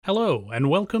Hello, and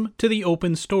welcome to the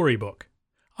Open Storybook.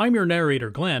 I'm your narrator,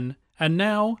 Glenn, and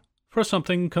now for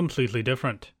something completely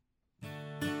different.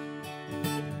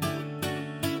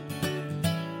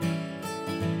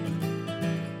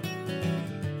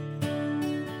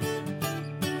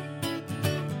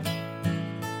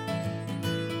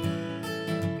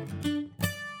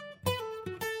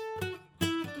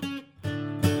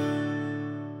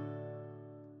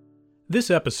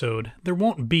 This episode, there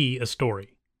won't be a story.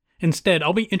 Instead,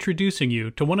 I'll be introducing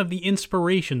you to one of the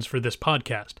inspirations for this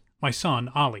podcast, my son,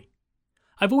 Ollie.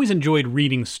 I've always enjoyed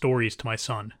reading stories to my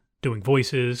son, doing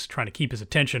voices, trying to keep his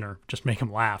attention, or just make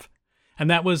him laugh.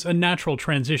 And that was a natural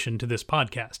transition to this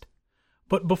podcast.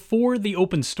 But before the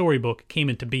Open Storybook came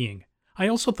into being, I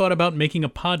also thought about making a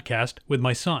podcast with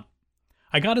my son.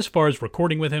 I got as far as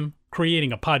recording with him,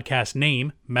 creating a podcast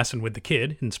name, Messin with the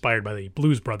Kid, inspired by the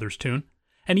Blues Brothers tune,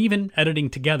 and even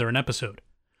editing together an episode.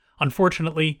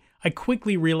 Unfortunately, I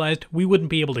quickly realized we wouldn't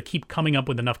be able to keep coming up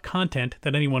with enough content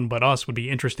that anyone but us would be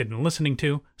interested in listening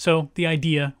to, so the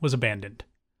idea was abandoned.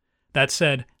 That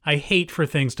said, I hate for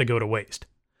things to go to waste.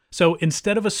 So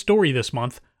instead of a story this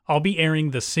month, I'll be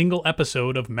airing the single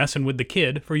episode of Messin' with the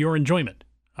Kid for your enjoyment,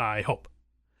 I hope.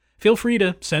 Feel free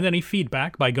to send any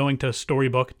feedback by going to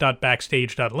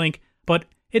storybook.backstage.link, but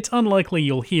it's unlikely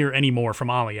you'll hear any more from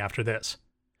Ollie after this.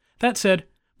 That said,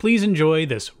 please enjoy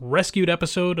this rescued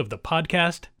episode of the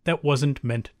podcast that wasn't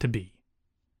meant to be.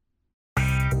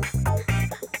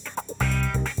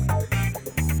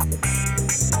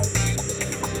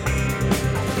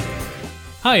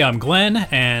 Hi, I'm Glenn,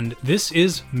 and this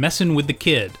is Messin' with the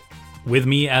Kid. With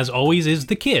me, as always, is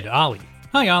the kid, Ollie.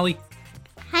 Hi, Ollie.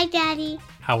 Hi, Daddy.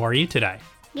 How are you today?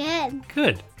 Good.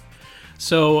 Good.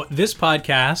 So, this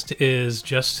podcast is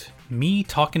just me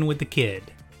talking with the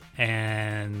kid.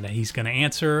 And he's going to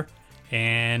answer,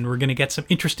 and we're going to get some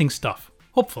interesting stuff,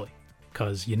 hopefully,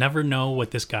 because you never know what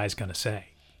this guy's going to say.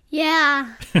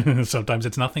 Yeah. Sometimes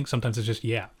it's nothing, sometimes it's just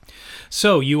yeah.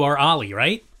 So, you are Ollie,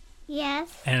 right?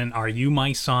 Yes. And are you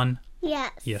my son?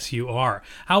 Yes. Yes, you are.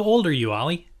 How old are you,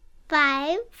 Ollie?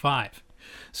 5. 5.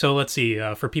 So, let's see,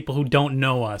 for people who don't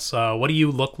know us, what do you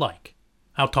look like?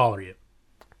 How tall are you?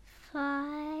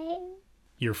 5.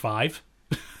 You're 5?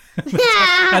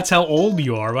 That's how old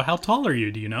you are, but how tall are you,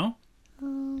 do you know?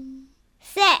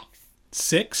 6.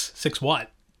 6? 6 what?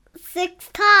 6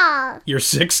 tall. You're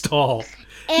 6 tall.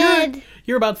 And...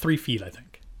 You're about 3 feet, I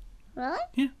think. Really?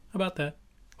 Yeah, about that.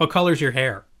 What color's your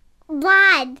hair?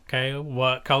 Blonde. Okay,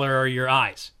 what color are your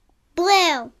eyes?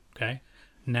 Blue. Okay.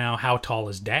 Now, how tall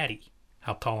is Daddy?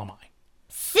 How tall am I?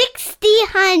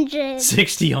 60-100.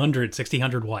 60-100.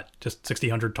 60-100 what? Just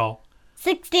 60-100 tall?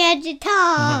 60-100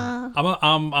 tall.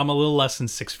 I'm a little less than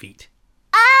 6 feet.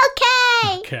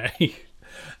 Okay. Okay.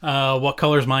 What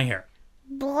color's my hair?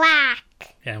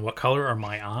 Black. And what color are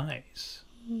my eyes?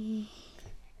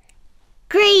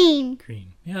 Green.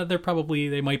 Green. Yeah,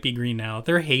 they might be green now.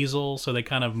 They're hazel, so they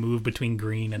kind of move between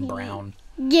green and brown.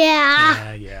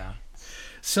 Yeah. Yeah.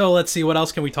 So let's see, what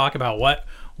else can we talk about?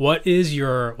 What's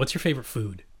your favorite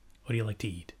food? What do you like to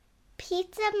eat?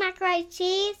 Pizza, macaroni and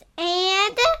cheese,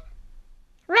 and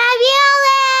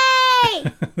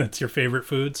ravioli. That's your favorite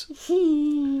foods?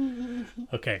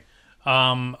 Okay.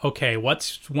 Okay,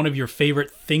 what's one of your favorite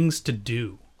things to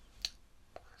do?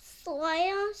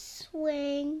 Slide on a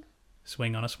swing.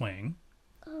 Swing on a swing.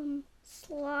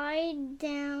 Slide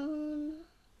down.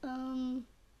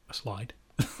 A slide.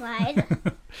 Slide.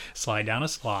 Slide down a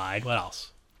slide. What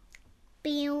else?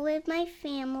 Being with my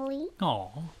family. Aw.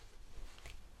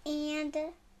 And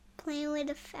playing with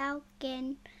a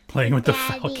falcon. Playing with Daddy.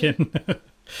 the Falcon.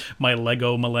 My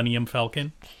Lego Millennium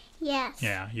Falcon. Yes.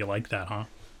 Yeah, you like that, huh?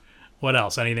 What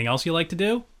else? Anything else you like to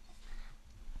do?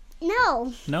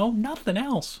 No. No, nothing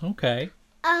else. Okay.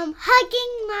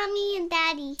 Hugging Mommy and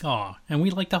Daddy. Aw, and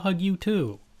we'd like to hug you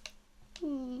too.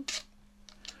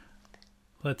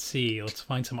 Let's see. Let's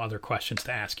find some other questions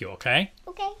to ask you, okay?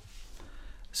 Okay.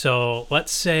 So,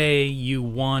 let's say you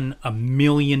won $1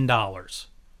 million.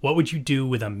 What would you do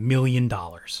with $1 million?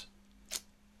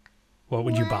 What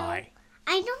would you buy?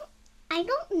 I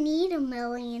don't need $1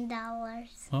 million.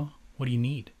 Well, what do you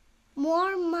need?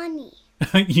 More money.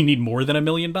 You need more than $1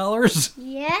 million?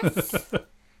 Yes.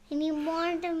 I need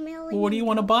more than $1 million. What do you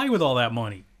want to buy with all that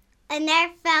money?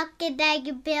 Another falcon that I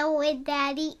can build with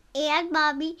Daddy and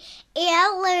Mommy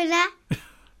and Luna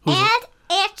and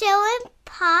Aunt Joe and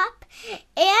Pop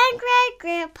and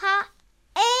Grandpa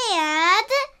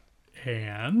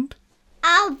And?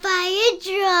 I'll buy a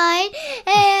drone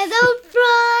and I'll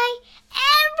fry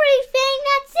everything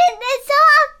that's in this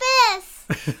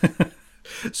office.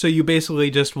 So you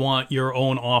basically just want your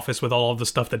own office with all of the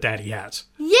stuff that Daddy has.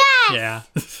 Yes. Yeah.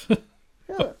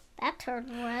 Ooh, that turned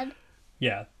red.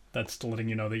 Yeah, that's letting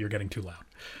you know that you're getting too loud.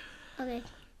 Okay.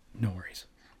 No worries.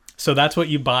 So that's what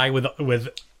you buy with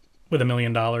 $1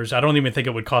 million. I don't even think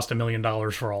it would cost $1 million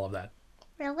for all of that.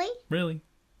 Really? Really?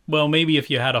 Well, maybe if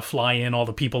you had to fly in all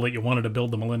the people that you wanted to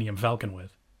build the Millennium Falcon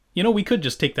with. You know, we could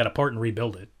just take that apart and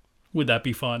rebuild it. Would that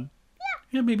be fun?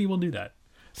 Yeah, maybe we'll do that.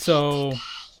 So,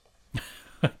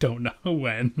 I don't know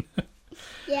when.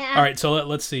 Yeah. All right, so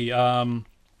let's see.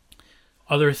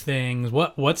 Other things.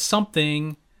 What's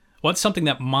something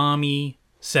that mommy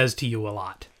says to you a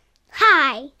lot?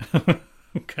 Hi.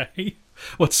 Okay.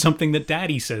 What's something that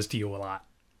daddy says to you a lot?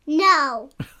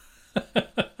 No.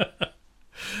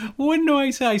 Wouldn't I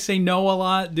say? I say no a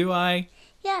lot, do I?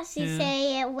 Yes, you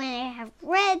say it when I have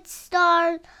red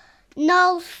stars,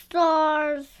 no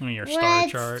stars, Your star red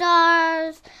chart.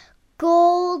 stars,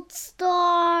 gold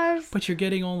stars. But you're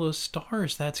getting all those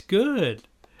stars. That's good.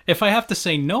 If I have to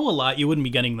say no a lot, you wouldn't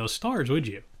be getting those stars, would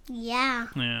you? Yeah.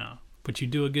 Yeah. But you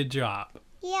do a good job.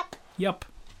 Yep. Yep.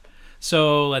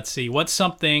 So let's see. What's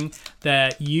something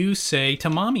that you say to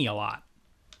mommy a lot?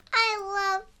 I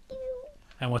love you.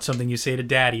 And what's something you say to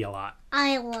daddy a lot?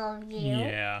 I love you.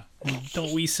 Yeah.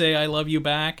 Don't we say I love you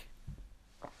back?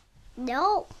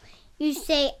 No. You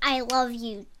say I love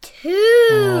you too.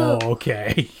 Oh,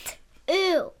 okay.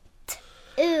 Ooh.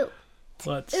 Ooh.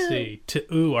 Let's see.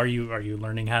 Ooh, are you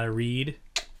learning how to read?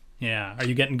 Yeah. Are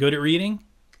you getting good at reading?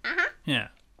 Uh-huh. Yeah.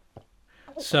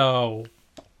 So,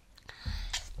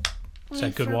 is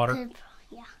that good water?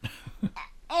 Yeah.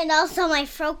 And also my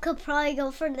throat could probably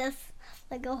go for this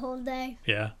like a whole day.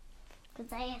 Yeah.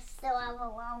 Because I still have a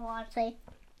lot of water.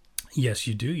 Yes,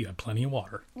 you do. You have plenty of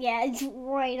water. Yeah, it's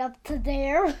right up to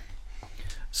there.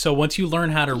 So once you learn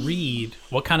how to read,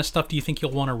 what kind of stuff do you think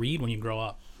you'll want to read when you grow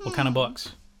up? What kind of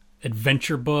books?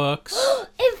 Adventure books?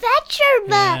 Adventure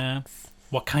books! Yeah.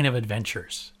 What kind of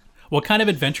adventures? What kind of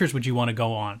adventures would you want to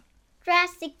go on?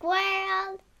 Jurassic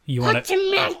World. You want to...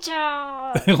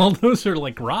 Haunted All those are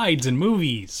like rides and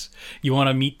movies. You want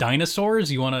to meet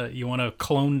dinosaurs? You want to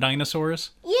clone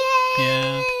dinosaurs? Yay!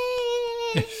 Yeah.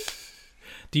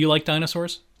 Do you like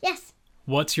dinosaurs? Yes.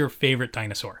 What's your favorite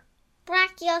dinosaur?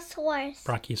 Brachiosaurus.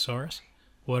 Brachiosaurus?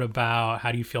 What about,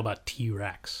 how do you feel about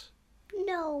T-Rex?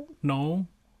 No. No?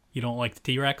 You don't like the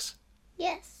T-Rex?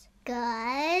 Yes.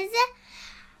 Cause...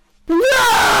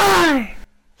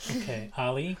 Okay,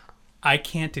 Ali, I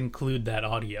can't include that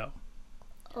audio.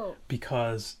 Oh.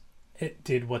 Because it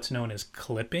did what's known as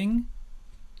clipping.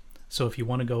 So if you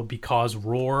want to go because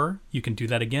roar, you can do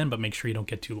that again, but make sure you don't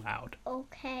get too loud.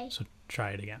 Okay. So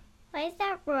try it again. Why is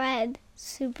that red?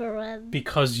 Super red.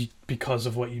 Because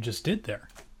of what you just did there.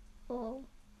 Oh.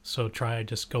 So try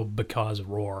just go because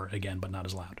roar again, but not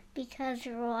as loud. Because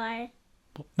roar.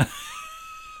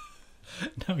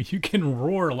 No, you can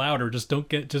roar louder. Just don't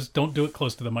do it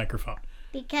close to the microphone.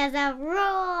 Because of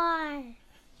roar.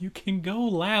 You can go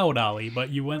loud, Ollie, but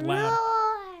you went loud.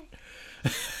 Roar.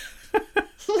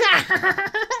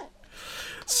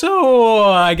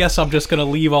 So I guess I'm just gonna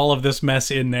leave all of this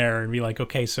mess in there and be like,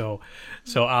 okay, so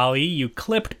Ollie, you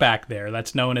clipped back there.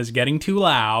 That's known as getting too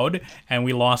loud, and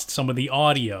we lost some of the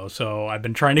audio. So I've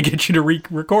been trying to get you to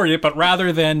record it, but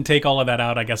rather than take all of that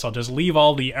out, I guess I'll just leave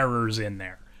all the errors in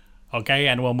there. Okay,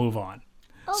 and we'll move on.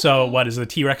 Okay. So what, is the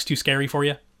T-Rex too scary for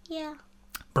you? Yeah.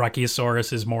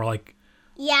 Brachiosaurus is more like...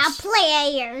 Yeah,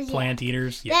 players. Plant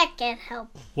eaters. Yeah. That can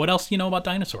help. What else do you know about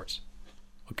dinosaurs?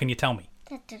 What can you tell me?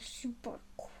 That they're super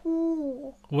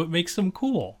cool. What makes them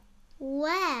cool?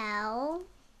 Well,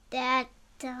 that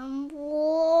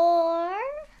roar.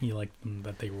 You like them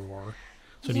that they roar.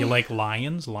 So do you like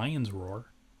lions? Lions roar.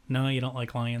 No, you don't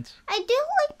like lions? I do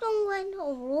like them when they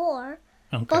roar.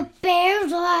 Okay. But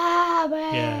bears are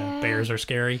bad. Yeah, bears are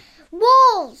scary.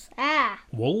 Wolves. Ah.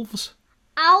 Wolves?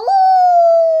 Ow.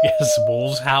 Yes,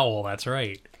 wolves howl. That's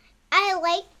right. I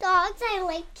like dogs. I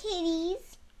like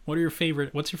kitties. What's your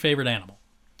favorite animal?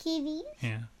 Kitties.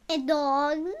 Yeah. And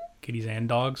dogs. Kitties and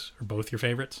dogs are both your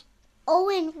favorites? Oh,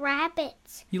 and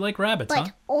rabbits. You like rabbits, but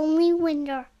huh? only when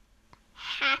they're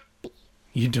happy.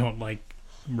 You don't like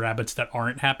rabbits that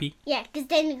aren't happy? Yeah, because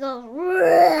then you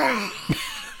go...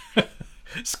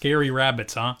 Scary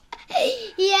rabbits, huh?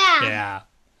 Yeah. Yeah.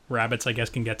 Rabbits, I guess,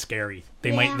 can get scary.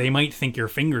 They might think your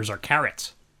fingers are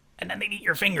carrots. And then they'd eat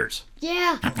your fingers.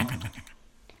 Yeah.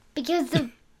 Because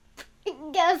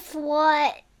guess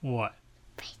what? What?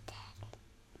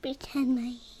 Pretend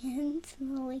my hands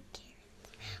smell like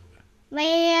carrots. My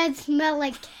hands smell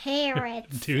like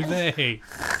carrots. Do they?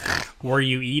 Were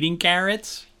you eating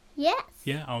carrots? Yes.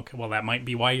 Yeah, okay. Well, that might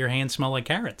be why your hands smell like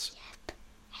carrots. Yep.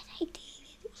 And I did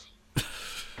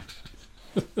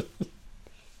it.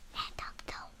 That dog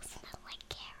don't smell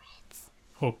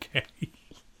Okay.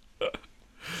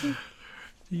 Do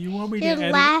you want me to Your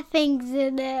edit? laughing's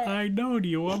in it. I know. Do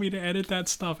you want me to edit that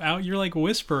stuff out? You're like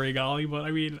whispering, Ollie, but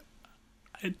I mean,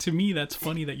 to me, that's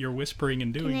funny that you're whispering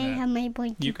and doing Can I that. have my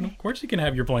blanket? You can, of course, you can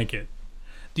have your blanket.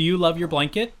 Do you love your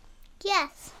blanket?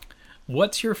 Yes.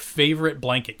 What's your favorite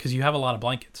blanket? Because you have a lot of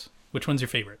blankets. Which one's your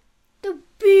favorite? The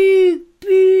big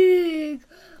Mickey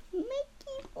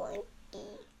blanket.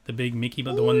 The big Mickey,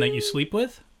 the one that you sleep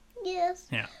with? Yes.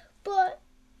 Yeah. But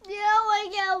now I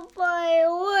can't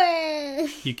find one.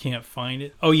 You can't find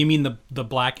it? Oh, you mean the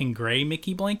black and gray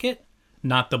Mickey blanket?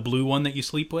 Not the blue one that you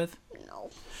sleep with? No.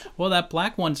 Well, that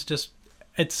black one's just,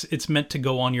 it's meant to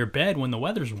go on your bed when the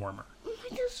weather's warmer.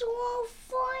 I just want to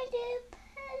find it,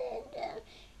 pet it,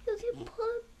 and you can put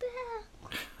it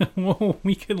back. Well,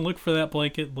 we can look for that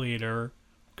blanket later,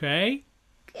 okay?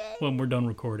 Okay. When we're done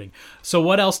recording. So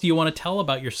what else do you want to tell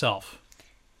about yourself?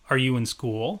 Are you in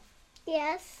school?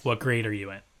 Yes. What grade are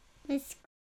you in? Miss.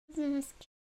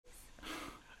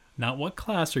 Not what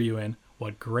class are you in,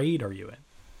 what grade are you in?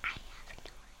 I have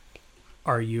no idea.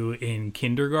 Are you in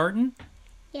kindergarten?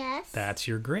 Yes. That's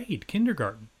your grade,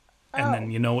 kindergarten. And Oh.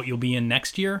 then you know what you'll be in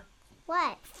next year?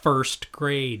 What? First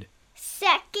grade.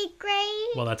 Second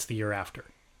grade? Well, that's the year after.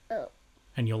 Oh.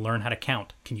 And you'll learn how to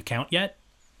count. Can you count yet?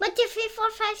 1, 2, 3,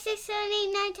 4, 5, 6, 7,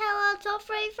 8, 9, 10, 11, 12,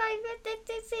 13, 14, 15,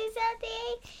 16, 17,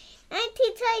 18,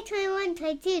 19, 20, 21,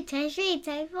 22, 23,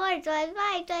 24,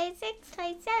 25, 26,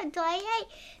 27, 28,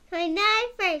 29,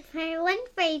 30, 31,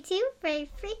 32,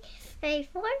 33,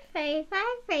 34, 35,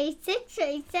 36,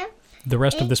 37, The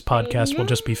rest of this podcast will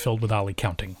just be filled with Ollie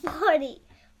counting. 40,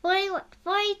 41,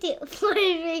 42,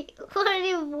 43,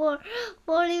 44,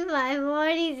 45,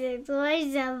 46,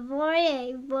 47,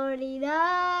 48,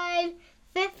 49,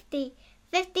 50,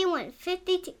 51,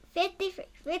 52, 53,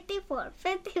 54,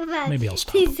 55, Maybe I'll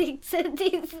stop. 56,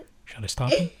 57, Should I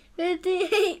stop?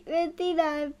 58,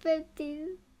 59,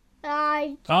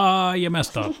 59. Ah, you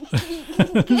messed up.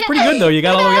 It's pretty good, though. You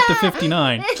got all the way up to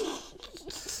 59.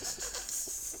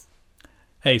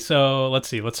 Hey, so let's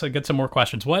see. Let's get some more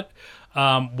questions. What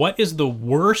is the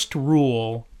worst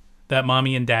rule that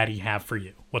Mommy and Daddy have for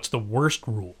you? What's the worst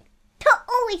rule? To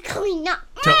always clean up.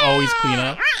 To always clean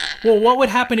up? Well, what would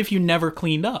happen if you never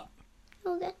cleaned up?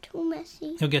 It'll get too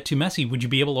messy. It'll get too messy. You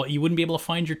wouldn't be able to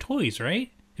find your toys,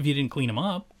 right? If you didn't clean them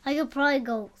up. I could probably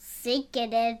go sink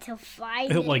in it to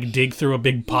find it. Like dig through a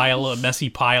big a messy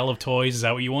pile of toys. Is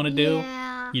that what you want to do?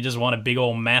 Yeah. You just want a big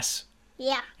old mess?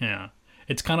 Yeah. Yeah.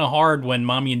 It's kind of hard when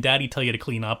Mommy and Daddy tell you to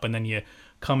clean up and then you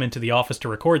come into the office to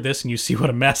record this and you see what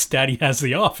a mess Daddy has in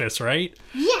the office, right?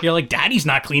 Yeah. You're like, Daddy's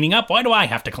not cleaning up. Why do I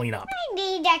have to clean up? I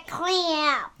need to clean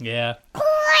up. Yeah. Clean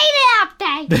it up,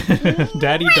 Daddy.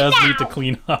 Daddy Right does now. need to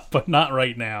clean up, but not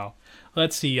right now.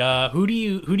 Let's see. Who do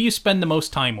you spend the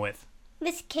most time with?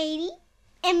 Miss Katie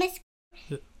and Miss...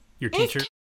 Your teacher?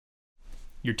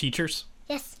 Your teachers?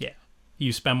 Yes. Yeah.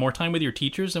 You spend more time with your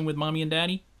teachers than with Mommy and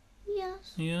Daddy?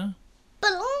 Yes. Yeah.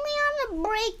 But only on the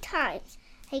break times.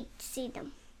 I see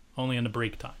them. Only on the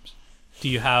break times. Do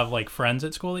you have like friends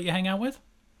at school that you hang out with?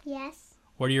 Yes.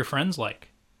 What are your friends like?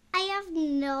 I have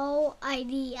no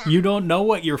idea. You don't know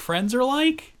what your friends are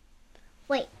like?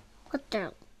 Wait, what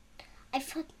the... I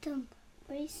put them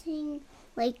racing,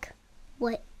 like,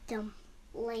 what them...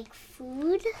 Like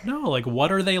food? No, like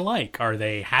what are they like? Are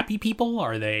they happy people?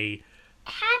 Are they...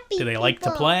 Happy Do they like to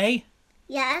people. play?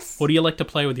 Yes. What do you like to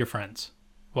play with your friends?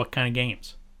 What kind of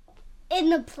games? In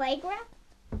the playground?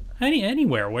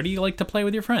 Anywhere. Where do you like to play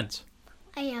with your friends?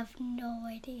 I have no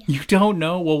idea. You don't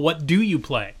know? Well, what do you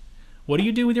play? What do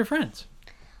you do with your friends?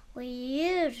 We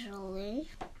usually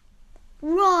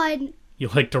run. You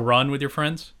like to run with your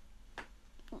friends?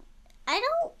 I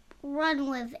don't run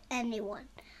with anyone.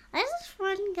 I just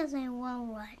run because I want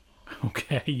to run.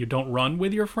 Okay, you don't run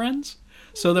with your friends?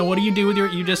 So then what do you do with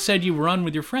you just said you run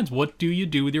with your friends. What do you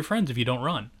do with your friends if you don't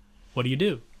run? What do you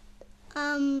do?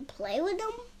 Play with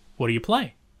them? What do you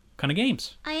play? What kind of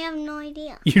games? I have no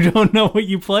idea. You don't know what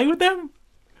you play with them?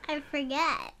 I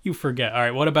forget. You forget. All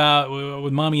right, what about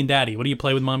with Mommy and Daddy? What do you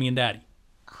play with Mommy and Daddy?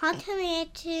 Haunted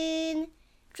Mansion,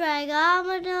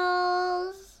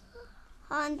 Dragominos,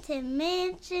 Haunted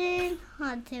Mansion,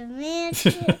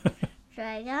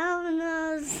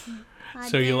 Dragominos,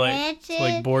 So you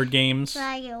like board games?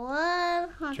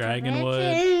 Dragonwood,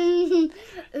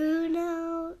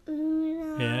 Uno.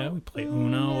 Yeah, we play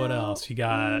Uno. What else? You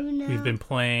got? Uno. We've been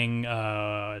playing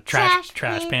Trash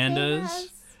Pandas.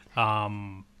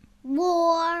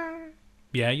 War.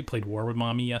 Yeah, you played War with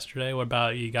Mommy yesterday. What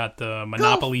about you got the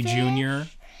Monopoly Fish. Junior?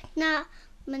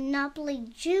 Monopoly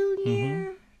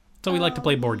Junior. So we like to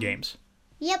play board games.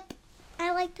 Yep.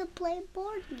 I like to play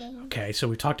board games. Okay, so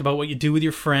we talked about what you do with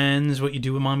your friends, what you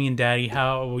do with mommy and daddy,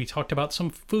 how we talked about some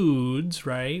foods,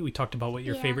 right? We talked about what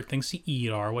your favorite things to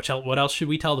eat are. What else should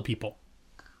we tell the people?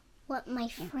 What my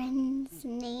friends'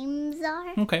 names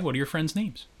are. Okay, what are your friends'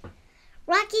 names?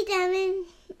 Rocky Diamond,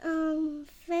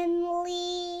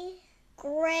 Finley,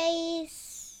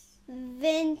 Grace,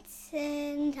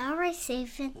 Vincent. How do I say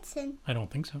Vincent? I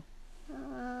don't think so.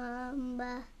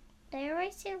 Did I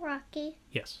say Rocky?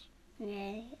 Yes.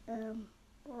 Okay,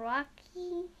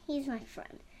 Rocky, he's my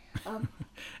friend.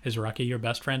 Is Rocky your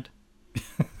best friend?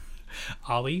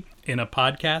 Ollie, in a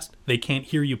podcast, they can't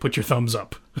hear you put your thumbs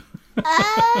up.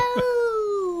 Oh!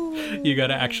 You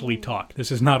gotta actually talk.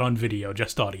 This is not on video,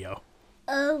 just audio.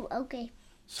 Oh, okay.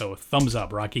 So thumbs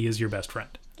up, Rocky is your best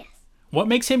friend. Yes. What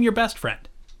makes him your best friend?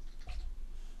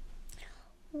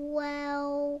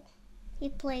 Well, he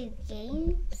plays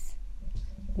games.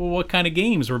 Well, what kind of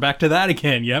games? We're back to that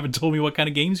again. You haven't told me what kind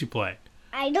of games you play.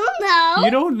 I don't know.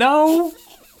 You don't know?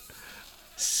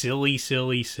 Silly. Hide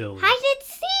and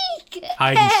seek.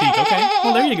 Hide and seek. Okay.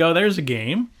 Well, there you go. There's a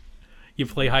game. You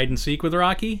play hide and seek with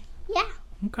Rocky? Yeah.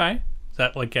 Okay. Is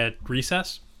that like at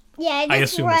recess? Yeah, I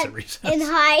assume it's at recess. And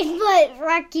hide, but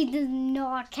Rocky does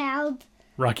not count.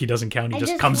 Rocky doesn't count. He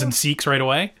just comes and seeks right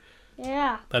away?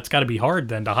 Yeah. That's got to be hard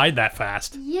then to hide that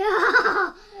fast.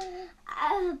 Yeah.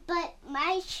 But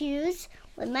my shoes,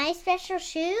 with my special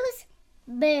shoes,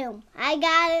 boom, I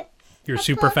got it. You're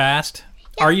super fast?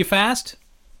 Yeah. Are you fast?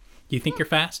 Do you think you're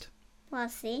fast? We'll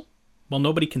see. Well,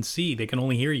 nobody can see. They can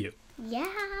only hear you. Yeah,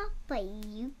 but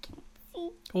you can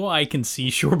see. Well, I can see,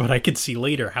 sure, but I can see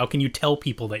later. How can you tell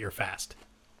people that you're fast?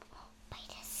 By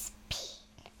the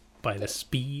speed. By the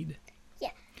speed?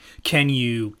 Yeah. Can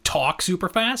you talk super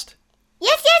fast?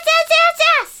 Yes.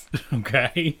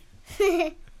 Okay.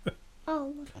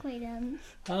 Oh, look, wait,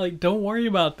 Don't worry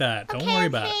about that. Don't worry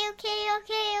about it.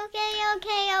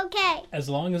 Okay. As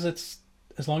long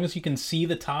as you can see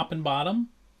the top and bottom,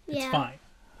 it's fine.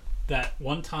 That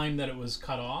one time that it was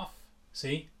cut off,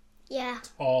 see? Yeah.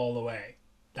 All the way.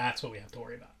 That's what we have to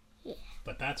worry about. Yeah.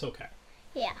 But that's okay.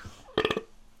 Yeah.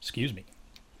 Excuse me.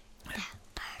 That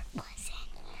burp was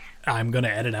I'm going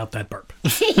to edit out that burp.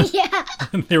 in. Yeah.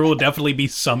 There will definitely be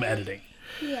some editing.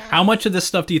 Yeah. How much of this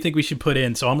stuff do you think we should put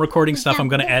in? So I'm recording stuff. I'm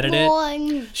going to edit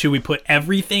it. Should we put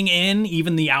everything in,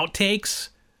 even the outtakes?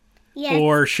 Yes.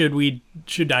 Or should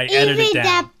I edit it down?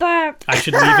 That burp. I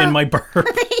should leave in my burp.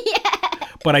 Yeah.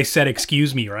 But I said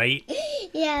excuse me, right?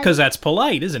 Yeah. Because that's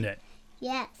polite, isn't it?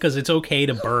 Yes. Because it's okay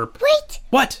to burp. Wait.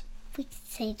 What? We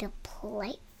say the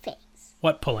polite things.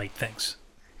 What polite things?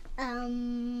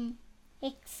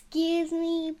 Excuse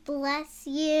me, bless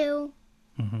you.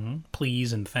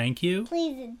 Please and thank you.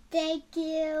 Please and thank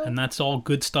you. And that's all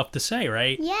good stuff to say,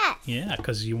 right? Yes. Yeah,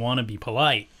 because you want to be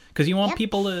polite. Because you want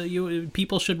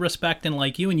people should respect and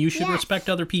like you, and you should respect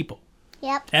other people.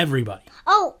 Yep. Everybody.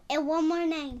 Oh, and one more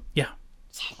name. Yeah.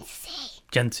 Jency.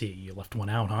 Jency, you left one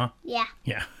out, huh? Yeah.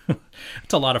 Yeah.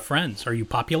 That's a lot of friends. Are you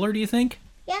popular, do you think?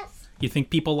 Yes. You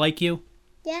think people like you?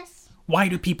 Yes. Why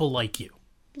do people like you?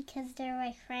 Because they're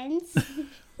my friends.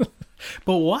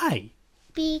 But why?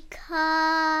 Because...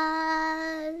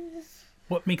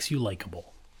 What makes you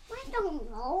likable? I don't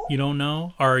know. You don't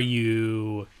know? Are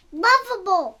you...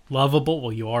 Lovable. Lovable?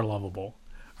 Well, you are lovable.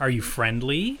 Are you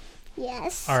friendly?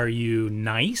 Yes. Are you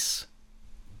nice?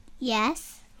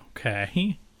 Yes.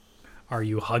 Okay. Are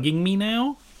you hugging me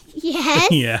now?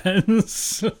 Yes.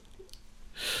 Yes.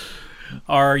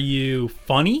 Are you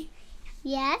funny?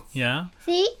 Yes. Yeah.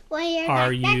 See? Well, you're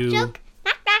Are knock, you... Knock,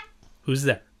 knock, knock. Who's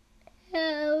there?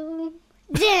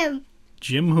 Jim.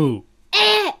 Jim who?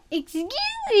 Excuse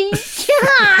me.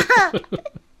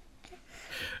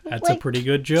 That's a pretty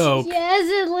good joke.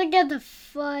 Yes, and look at the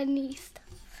funny stuff.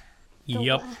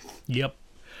 Yep.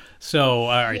 So, all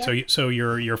right. Yep. So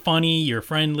you're funny. You're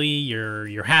friendly.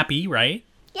 You're happy, right?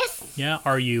 Yes. Yeah.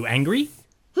 Are you angry?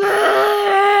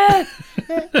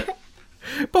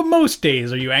 But most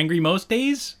days, are you angry? Most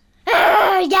days?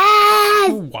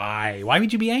 Yes. Why? Why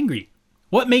would you be angry?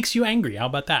 What makes you angry? How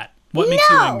about that? What makes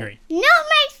you angry? No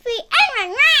makes me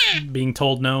angry. Being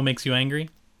told no makes you angry?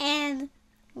 And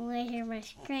when I hear my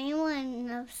scream and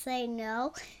I'll say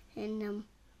no, and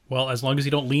Well, as long as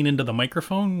you don't lean into the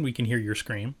microphone, we can hear your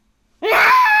scream.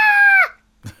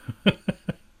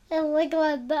 And look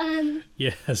what done.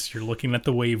 Yes, you're looking at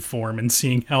the waveform and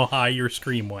seeing how high your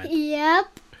scream went.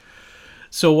 Yep.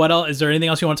 So what else? Is there anything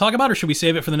else you want to talk about, or should we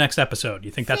save it for the next episode?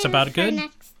 You think that's about good?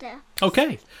 Next step.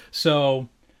 Okay. So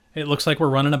it looks like we're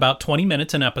running about 20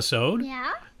 minutes an episode.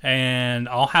 Yeah. And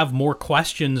I'll have more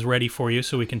questions ready for you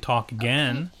so we can talk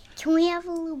again. Okay. Can we have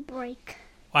a little break?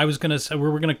 I was going to say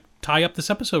we're going to tie up this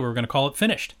episode. We're going to call it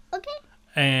finished. Okay.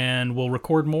 And we'll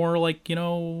record more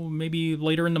maybe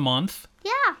later in the month.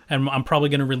 Yeah. And I'm probably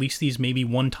going to release these maybe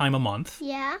one time a month.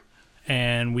 Yeah.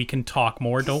 And we can talk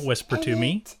more. Don't whisper to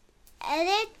me.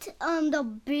 Edit the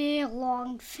big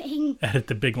long thing. Edit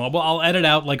the big long. Well, I'll edit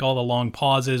out all the long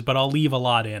pauses, but I'll leave a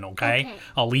lot in, okay?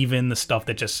 I'll leave in the stuff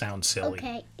that just sounds silly.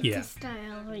 Okay. Just start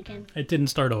over again. It didn't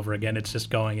start over again. It's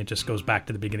just going. It just goes back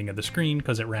to the beginning of the screen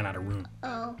because it ran out of room.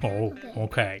 Oh.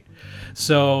 Okay.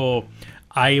 So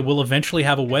I will eventually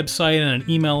have a website and an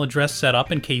email address set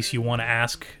up in case you want to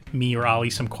ask me or Ollie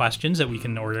some questions that we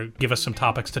can, or give us some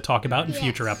topics to talk about in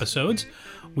future episodes.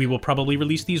 We will probably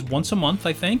release these once a month,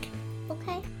 I think.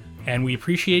 Okay. And we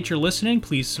appreciate your listening.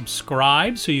 Please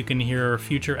subscribe so you can hear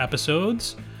future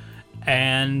episodes.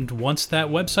 And once that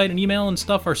website and email and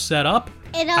stuff are set up,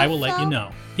 I will let you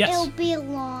know. Yes. It'll be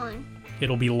long.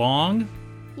 It'll be long?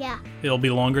 Yeah. It'll be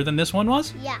longer than this one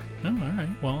was? Yeah. Oh, all right.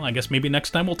 Well, I guess maybe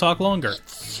next time we'll talk longer.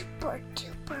 It's super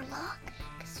duper long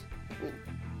because we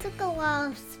took a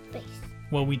lot of space.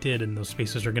 Well, we did, and those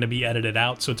spaces are going to be edited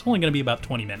out, so it's only going to be about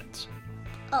 20 minutes.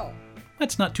 Oh.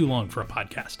 That's not too long for a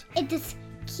podcast. It just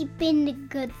keep in the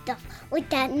good stuff, like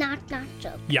that knock-knock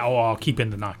joke. Yeah, I'll keep in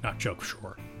the knock-knock joke,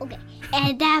 sure. Okay,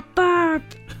 and that burp.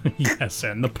 Yes,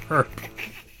 and the burp.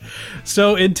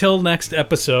 So until next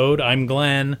episode, I'm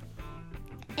Glenn.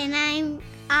 And I'm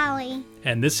Ollie.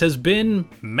 And this has been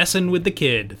Messin' with the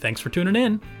Kid. Thanks for tuning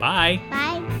in. Bye.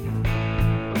 Bye.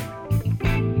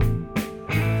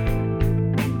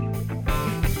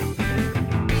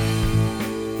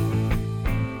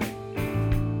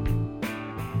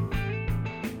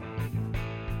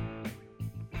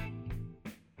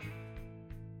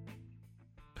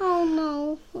 Oh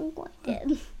no, look what I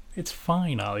did. It's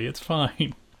fine, Ollie, it's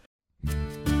fine.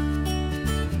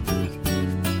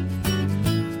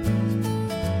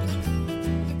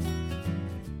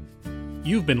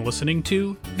 You've been listening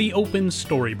to The Open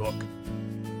Storybook.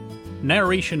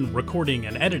 Narration, recording,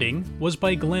 and editing was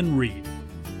by Glenn Reed.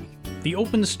 The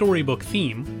Open Storybook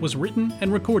theme was written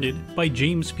and recorded by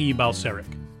James P. Balseric.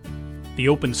 The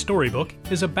Open Storybook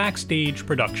is a Backstage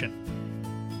production.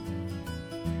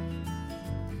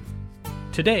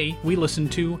 Today, we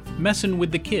listened to Messin'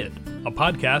 with the Kid, a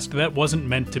podcast that wasn't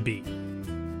meant to be.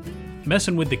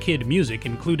 Messin' with the Kid music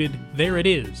included There It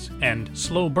Is and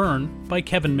Slow Burn by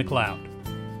Kevin MacLeod.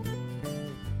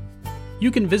 You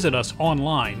can visit us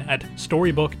online at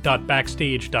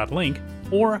storybook.backstage.link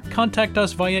or contact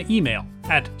us via email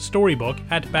at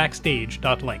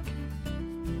storybook@backstage.link.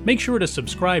 Make sure to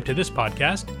subscribe to this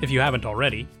podcast if you haven't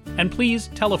already, and please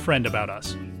tell a friend about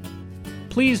us.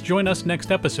 Please join us next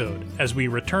episode as we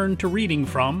return to reading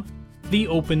from The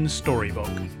Open Storybook.